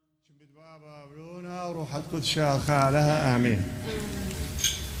بابا برونا وروح القدس خالها امين.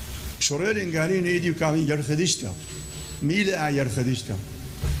 شورين قالين ايدي وكامل يرخدشتا ميلا يرخدشتا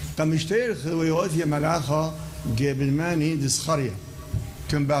قمشتير خويوثي ملاخا قبل ماني دسخريا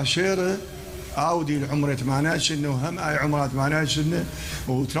كم باشير اودي العمره 18 وهم اي عمره 18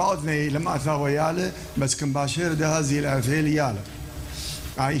 وتراثني لما اثاوى ياله بس كم باشير ده هذه العفيل ياله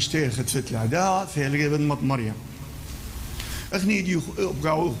عايشتير خدفت له ده في الغيب مط مريم اخني دي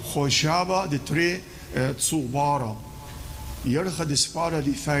بقاو خوشابه دتري تصوباره يرخد سباره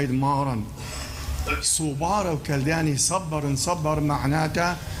دي فايد مارن صوباره وكلداني صبر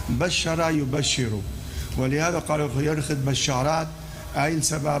معناته بشر يبشر ولهذا قالوا يرخد بشارات اي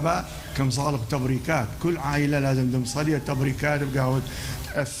سبابه كم صالح تبريكات كل عائله لازم تمصلي تبريكات بقاو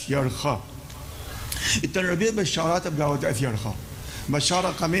اثيرخا التربيه بشارات بقاو اثيرخا بشارة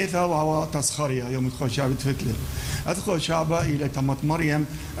قميثة وهو تسخرية يوم الخوشابة تفتله الخوشابة إلى تمت مريم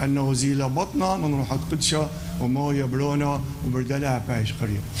أنه زيل بطنة من روح القدس وموية بلونة وبردلها بايش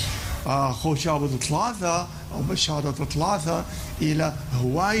قريب خوشابة ثلاثة أو بشارة ثلاثة إلى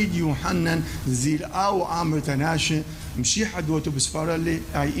هوايد يوحنا زيل أو عامر تناشي مشي حدوته بسفارة اللي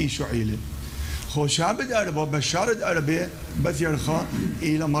أيشو عيلة خوشابة أربع بشارة أربع بثيرخا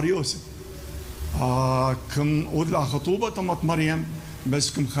إلى مريوسف كم وضع خطوبة مت مريم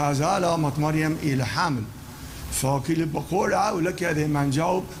بس كم خازالة مت مريم إلى حامل فكل بقولها ولك هذا ما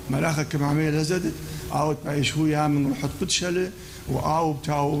نجاوب ملاخك كم عميل لزدت أو تعيش هو من روح قدشله وأو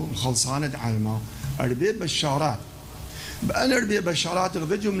بتاو خلصانة علمه أربي بشارات بأنا أربي بشارات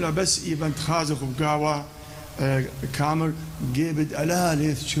غدا جملة بس إيبن تخازق وقاوة كامل جيبت ألها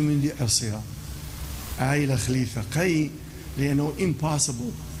ليث شو من دي عصيها عائلة خليفة قي لأنه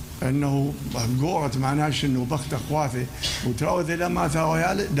impossible انه قوعت معناش انه بخت اخواتي وتراوذ لما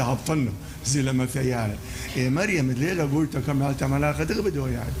ثاوياله ده بطنه زي لما ثياله مريم الليله قلت كملت ملاخه تغبدوا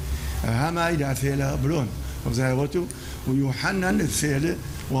يعني هما اذا ثيله بلون وزي وتو ويوحنا الثيله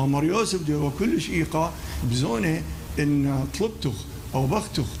ومريوسف دي وكل شيقه بزونه ان طلبته او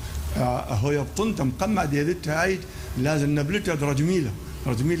بختخ هو يبطنت مقمع ديدتها عيد لازم نبلتها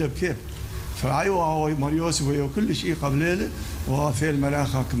رجميله بكيف فايوه مريوسف وكل شيء قبل وفي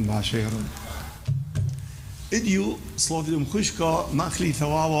الملاخه كم باشير اديو صوت مخشكه ما خلي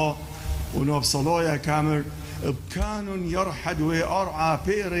ثواوه ونوب صلويا كامل بكانون يرحد ويرعى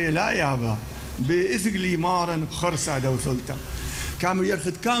بيري لا يابا باثقلي مارن بخرسه دوثلته كامل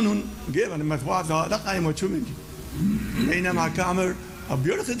يرخد كانون جيبا لما ثواثه لا قايمه شو منك بينما كامل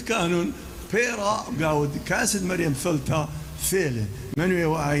بيرخد كانون بيرا قاود كاسد مريم ثلته فيله من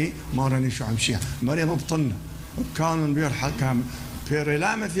يوعي مارني شو عمشيها مريم بطنه كانوا بيرحل كان بيري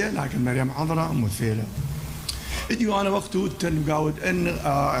لا مثيل لكن مريم عذراء مثيله اديو انا وقته تنقاود ان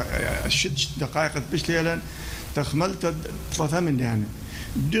شد دقائق بش ليلا تخملت 3 من يعني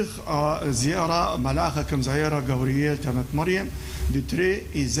دخ زياره ملاخه كم زياره قوريال تمت مريم دتري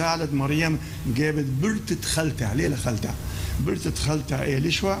ازاله مريم جابت برت خلتها ليله خلتها برت خلتها ايه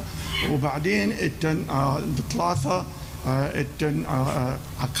لشوى وبعدين التن 3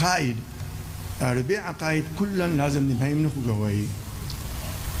 عقائد ربيع عقائد كلن لازم نفهمنه قوي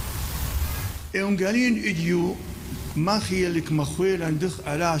يوم قالين اديو ما خيلك مخويل اندخ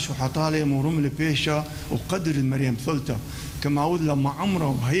الاش وحطالي مرمل بيشا وقدر المريم ثلته كما عود لما عمره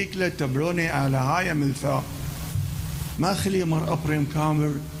وهيكله تبروني على هاي ملفا ما خلي مر ابريم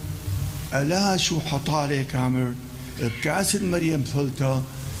كامل الاش وحطالي كامل بكاسد مريم ثلته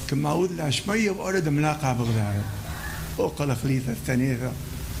كما عود لاشميه وارد ملاقى بغداد وقال خليفة الثانية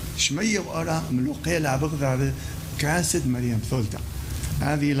شمية وأرى ملوقيلة بغداد كاسد مريم ثلثة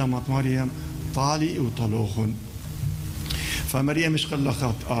هذه لما مريم طالي وطلوخن فمريم مش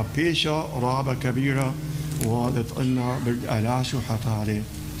قلخت بيشة رابة كبيرة وقالت قلنا بالألاش وحط عليه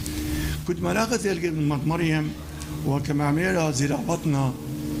كنت ملاقت من مريم وكما ميرا زي بطنها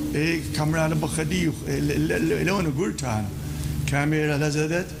إيه كاميرا لبخديو لون قلت أنا كاميرا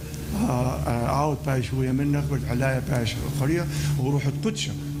لزدت عاود باي شويه منك بالعلايه باش خريه وروح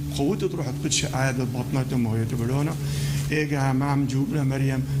تقدشه قوته تروح تقدشه عاد بطنتهم وهي تبلونه ايجا مام جوبنا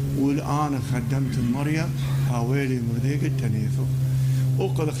مريم والان خدمت مريم حوالي مرذيق التنيثو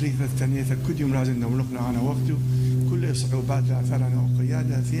وقد خليفه التنيثه كل يوم لازم نملكنا انا وقته كل صعوبات اثرنا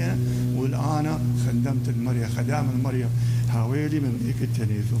وقيادها فيها والان خدمت المريم خدام المريم حوالي مرذيق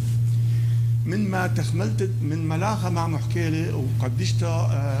التنيثو من ما تخملت من ملاخه مع محكيلي وقدشت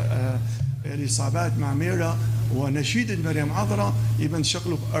الاصابات مع ميرا ونشيد مريم عذراء يبن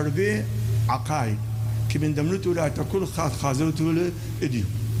شغله اربع عقائد كمن دملته لا تكل خازوته له اديو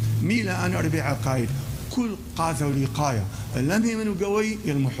ميلا انا اربع عقائد كل قاثه ولقايه لم من قوي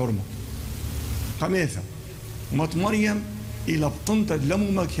المحرمه قميثه مت مريم إلى بطنت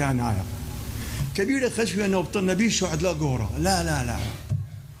لمو مكانايا كبيرة خشبة أنه بطن بيشو عد لا قورة لا لا لا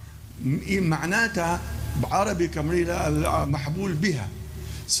معناتها بعربي كمريلة محبول بها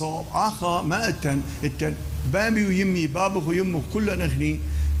آخا ما التن بابي ويمي بابه ويمه كلنا نخني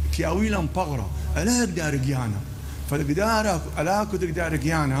كياويلا مبغرة ألا أقدر جيانا فالقدارة ألا كنت أقدر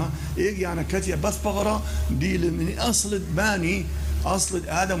جيانا إيجانا كتيا بس بغرة دي من أصل باني أصل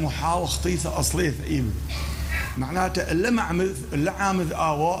آدم وحاوى خطيثة أصليث إيم معناته اللي عامذ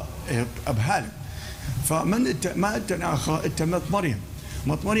آوا أبهالك فمن ما التناخى التمت مريم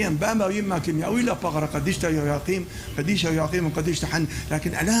مت مريم بابا ويما كيمياويلا بغرة قديش يقيم قديش يقيم وقديش تحن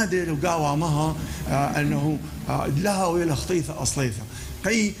لكن ألا دير وقاوى مها أنه لها ويلا خطيثة أصليثة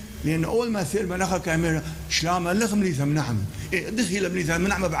قي لأن أول ما ثير مناخا كاميرا شلامة لخم ليثا منعم دخل بليثا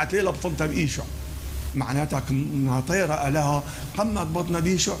منعم بعد ليلة بطنتا بإيشع معناتها طيرة لها قمت بطنا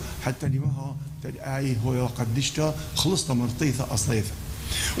بيشع حتى لمها تدعي هو قدشتا خلصتا مرطيثة أصليثة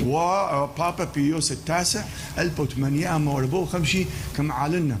وبابا بيوس التاسع 1854 كم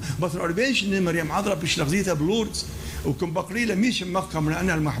علنا بطر 40 إن مريم عذراء بيشلغزيتها بلوردز وكم بقريلة ميش مقام لأن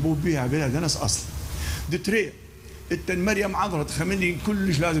المحبوب بها بلا دنس أصل دتري التن مريم عذراء تخمني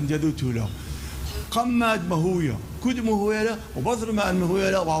كلش لازم جدوته له قماد مهوية كد مهوية وبطر ما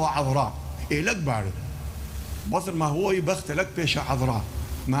المهوية وهو عذراء إيه لك بارد بطر ما هو يبخت لك بيش عذراء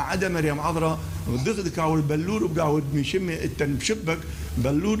ما عدا مريم عذراء ودخل كاور بلور وبقاود مشم التن بشبك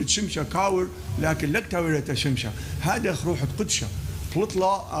بلور تشمشة كاور لكن لك تاورة تشمشة هذا روح قدشة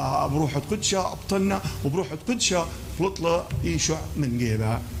بلطلة بروح قدشة أبطلنا وبروح قدشة بلطلة يشع من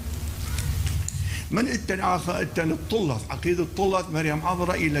جيبها من التن الطلث عقيدة الطلث مريم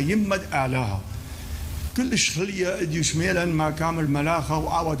عذراء إلى يمد آلها كل خلية يشميلا ما كامل ملاخة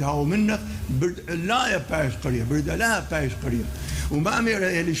وعودها ومنك برد لا بايش قرية برد لا بايش قرية وما أمير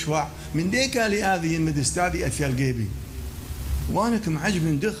إلي شواع من ديك لهذه المدستادي أثيال جيبي وانا كم عجب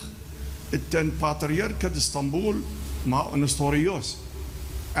من دخ التن باتريركة اسطنبول مع نستوريوس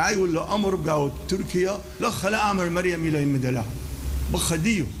اي ولا امر بقاو تركيا لا خلا امر مريم الى يمدلها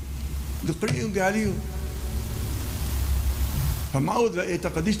بخديو دقريو قاليو فما عود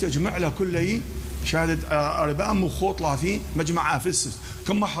اعتقديش تجمع له كله شهادة أربعة مخوط فيه مجمع أفسس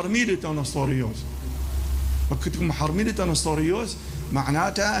كم محرميلة نستوريوس وكتب محرميلة نستوريوس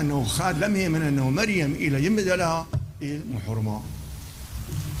معناتها أنه خاد لمه من أنه مريم إلى يمد لها محرمة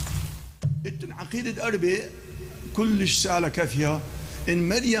عقيدة أربع كلش سالة كافية إن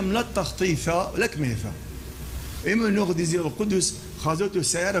مريم لا تخطيفة لك ميثة إما ناخذ زي القدس خذته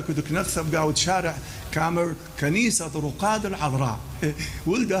السيارة كنت نكسب قاعد شارع كامر كنيسة رقاد العذراء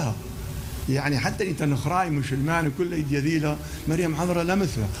ولدها يعني حتى انت نخراي مسلمان كل يديلا مريم عذراء لا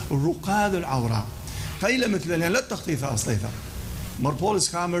مثله الرقاد العذراء قيله مثلها لا تخطيثه اصليثه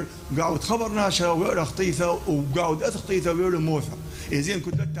مربولس كامر قاعد خبرنا شو ويرا خطيثه وقاعد اخطيثه ويرا موثه زين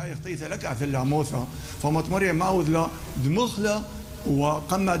كنت لك خطيثه لك اثلا موثه فمت مريم معوذ لا دمخله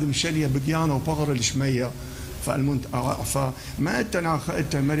وقمد مشليه بقيانه وبغر الشميه فما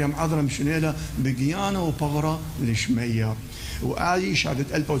اتى مريم عذراء مشنيله بقيانه وبغره الشميه وآي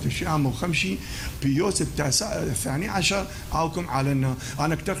شهادة 1905 بيوس الثاني عشر عاوكم علينا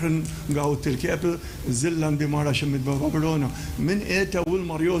أنا اكتخرن قاوت الكابل زلا بمارا شمت بابلونا من إيتا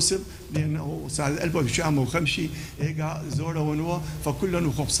والمر يوسف لأنه سنة 1905 إيجا زورا ونوا فكلنا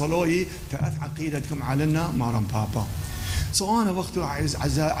وخبصلوي تأث عقيدتكم علينا مارم بابا أنا وقته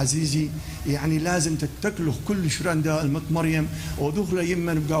عزيزي يعني لازم تتكلخ كل شرندا المت مريم ودخل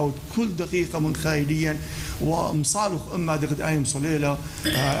يمن بقاود كل دقيقة من خايليا ومصالح أما دقت أيام صليلة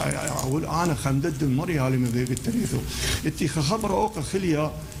والآن خمدد المريا اللي من ذيك التاريخ اتي خبر أوقع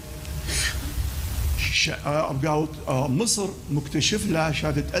خلية بقاود مصر مكتشف لها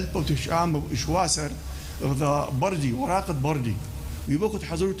شهادة 1900 إشواسر ذا بردي وراقة بردي يبقى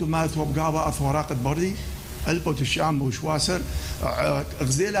حضرته مات وبقابة وراقة بردي 1900 وشواسر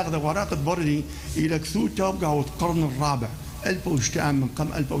غزيل أخذ ورقة بردي إلى كثوتة بقاوة القرن الرابع 1900 من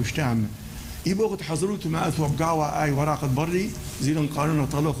قم 1900 يبغوا تحضروتوا مع بقاوة أي ورقة بردي زين قانون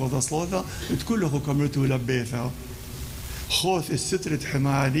طلق وتصلوثة تكلخوا كملتوا لبيثها خوث السترة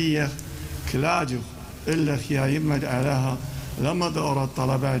حمالية كلاجخ إلا خيا يمد عليها لما دور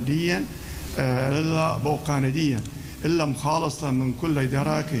الطلبات ديا إلا بوقانديا إلا مخالصة من كل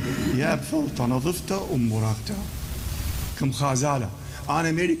دراكي يابثو تنظفته ومراقته كم خازالة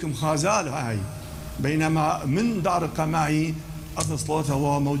أنا ميري كم خازالة هاي بينما من دار قماعي أتصلوثه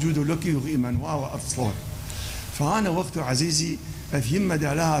هو موجود لك يغيمن وهو أتصلوث فأنا وقته عزيزي أثيم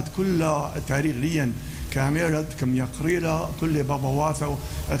دالات كل تاريخ ليا كاميرا كم يقريلا كل بابا واثو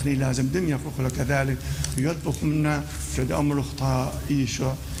أخني لازم دم يخلق كذلك يطبخ منا شد أمر اخطاء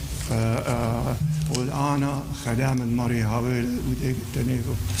إيشا والآن خدام المري هاويل وديك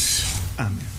التنيكو آمين.